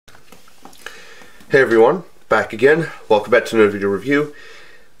Hey everyone, back again. Welcome back to another video review.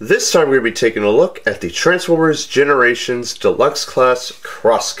 This time we're going to be taking a look at the Transformers Generations Deluxe Class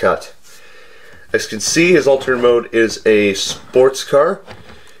CrossCut. As you can see, his alternate mode is a sports car.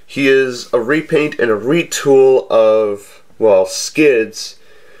 He is a repaint and a retool of, well, skids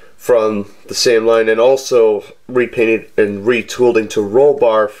from the same line, and also repainted and retooled into roll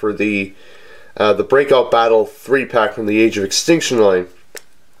bar for the Breakout Battle 3-pack from the Age of Extinction line.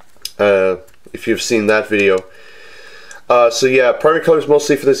 If you've seen that video. So yeah, primary colors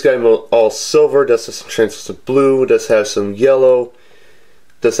mostly for this guy all silver. Does have some translucent blue. Does have some yellow.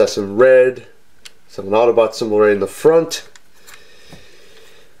 Does have some red. Some Autobot symbol right in the front.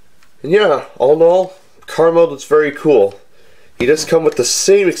 And yeah, all in all, car mode is very cool. He does come with the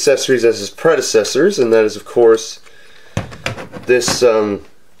same accessories as his predecessors, and that is of course this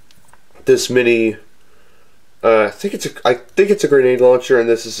this mini. I think it's a grenade launcher, and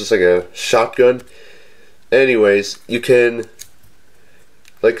this is just like a shotgun. Anyways, you can,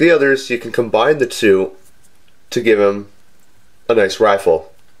 like the others, you can combine the two to give him a nice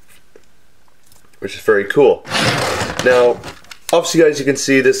rifle, which is very cool. Now, obviously, guys, you can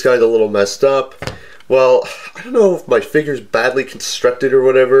see this guy's a little messed up. Well, I don't know if my figure's badly constructed or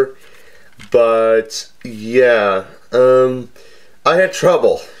whatever, but yeah, I had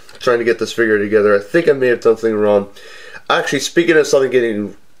trouble trying to get this figure together. I think I may have done something wrong. Actually, speaking of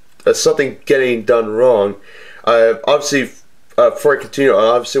something getting done wrong, obviously, before I continue, I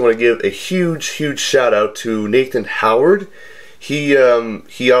obviously want to give a huge shout out to Nathan Howard. He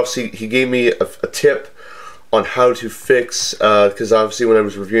gave me a tip on how to fix, because obviously when I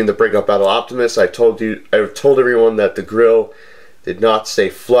was reviewing the Breakout Battle Optimus, I told everyone that the grill did not stay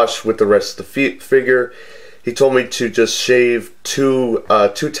flush with the rest of the figure. He told me to just shave two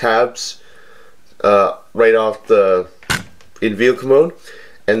tabs right off the in vehicle mode,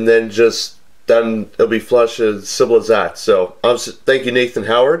 and then it'll be flush, as simple as that. So obviously, thank you, Nathan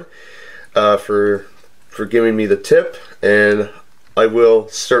Howard, for giving me the tip, and I will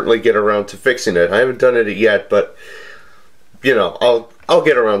certainly get around to fixing it. I haven't done it yet, but you know, I'll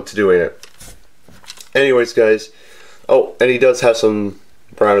get around to doing it. Anyways, guys. Oh, and he does have some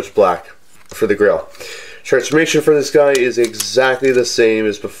brownish black for the grill. Transformation for this guy is exactly the same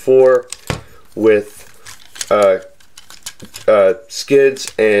as before, with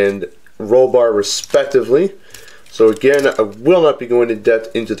skids and roll bar respectively. So again, I will not be going in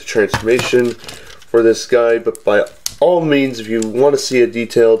depth into the transformation for this guy, but by all means, if you want to see a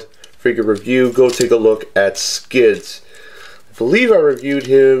detailed figure review, go take a look at skids. I believe I reviewed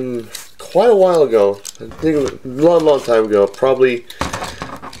him quite a while ago. I think it was a long time ago, probably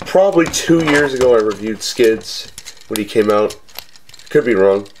 2 years ago. I reviewed skids when he came out. Could be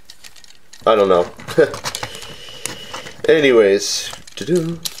wrong. I don't know. Anyways, get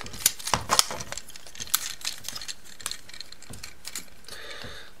that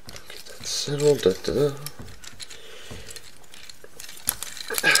settled.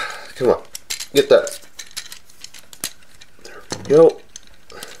 Come on, get that. There we go.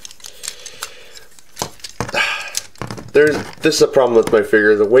 This is a problem with my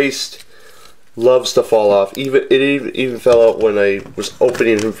figure. The waist loves to fall off. It even fell out when I was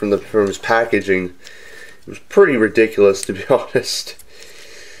opening him from his packaging. It was pretty ridiculous, to be honest.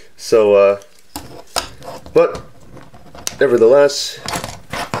 So, but nevertheless,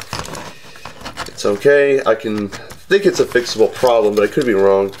 it's okay. I think it's a fixable problem, but I could be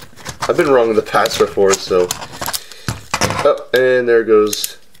wrong. I've been wrong in the past before, so. Oh, and there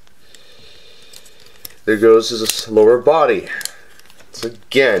goes his lower body. So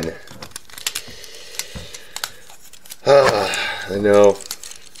again, I know.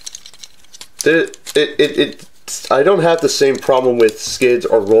 I don't have the same problem with skids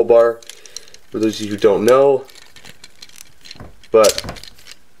or roll bar, for those of you who don't know. But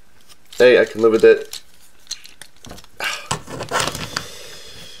hey, I can live with it.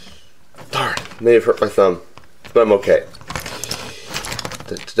 Darn, may have hurt my thumb, but I'm okay.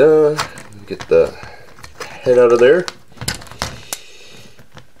 Get the head out of there.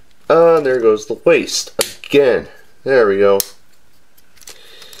 And there goes the waist again. There we go.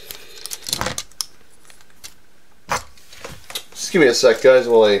 Just give me a sec, guys,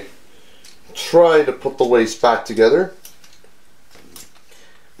 while I try to put the waist back together.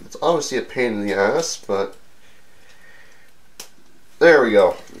 It's obviously a pain in the ass, but there we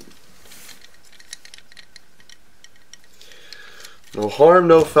go. No harm,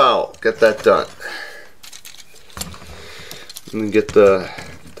 no foul. Get that done. And get the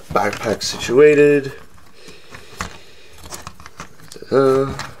backpack situated.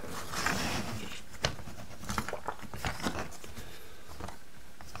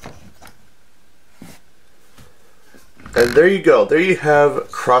 And there you go. There you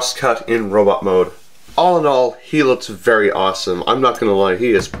have CrossCut in robot mode. All in all, he looks very awesome. I'm not gonna lie,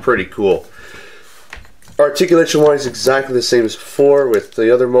 he is pretty cool. Articulation wise, exactly the same as before with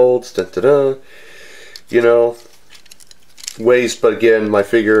the other molds. You know, waist, but again, my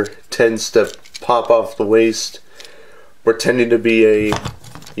figure tends to pop off the waist. Pretending to be a,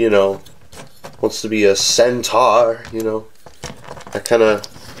 you know, wants to be a centaur, you know, that kind of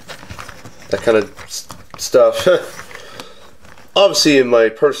stuff. Obviously, in my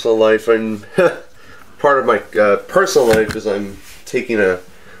personal life, I'm part of my personal life is I'm taking a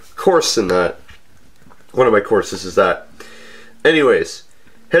course in that. One of my courses is that. Anyways,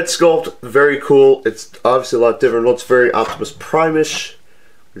 head sculpt, very cool. It's obviously a lot different. It looks very Optimus Prime-ish,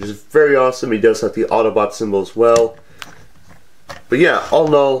 which is very awesome. He does have the Autobot symbol as well. But yeah, all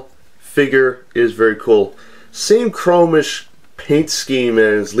in all, figure is very cool. Same chrome-ish paint scheme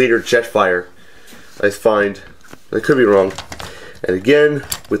as Leader Jetfire, I find. I could be wrong. And again,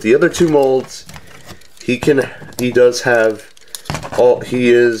 with the other two molds, he does have he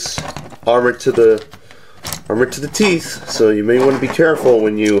is armored to the teeth, so you may want to be careful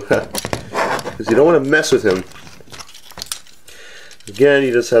when you because you don't want to mess with him. Again, he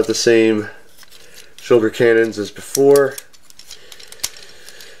does have the same shoulder cannons as before.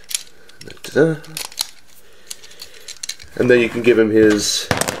 And then you can give him his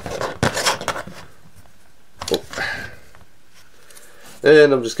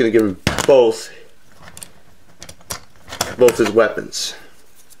and I'm just going to give him both his weapons.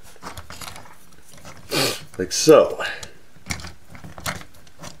 Like so.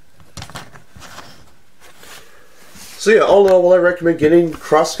 So yeah, all in all, will I recommend getting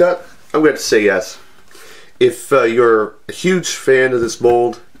CrossCut? I'm going to say yes. If you're a huge fan of this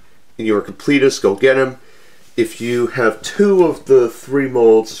mold and you're a completist, go get him. If you have two of the three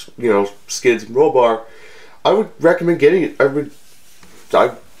molds, you know, Skids and Rollbar, I would recommend getting it.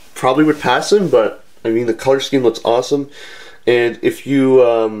 I probably would pass him, but I mean the color scheme looks awesome. And if you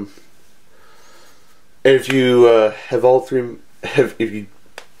have all three, if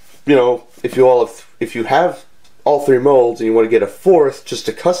you have all three molds and you want to get a fourth just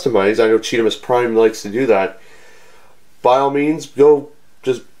to customize, I know Cheetamus Prime likes to do that. By all means, go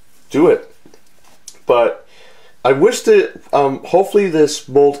just do it. But I wish that hopefully this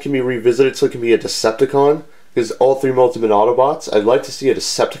mold can be revisited so it can be a Decepticon. Because all three molds have been Autobots. I'd like to see a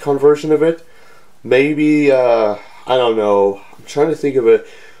Decepticon version of it. Maybe, I don't know. I'm trying to think of it.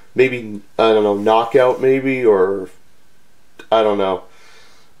 Maybe, I don't know, Knockout maybe, or I don't know.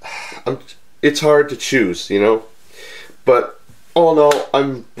 It's hard to choose, you know. But all in all,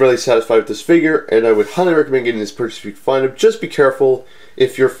 I'm really satisfied with this figure, and I would highly recommend getting this purchase if you can find it. Just be careful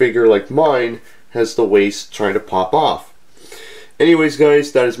if your figure, like mine, has the waist trying to pop off. Anyways,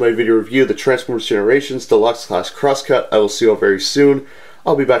 guys, that is my video review of the Transformers Generations Deluxe Class CrossCut. I will see you all very soon.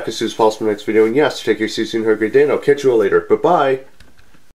 I'll be back as soon as possible in the next video. And yes, take care, see you soon, have a great day, and I'll catch you all later. Bye-bye.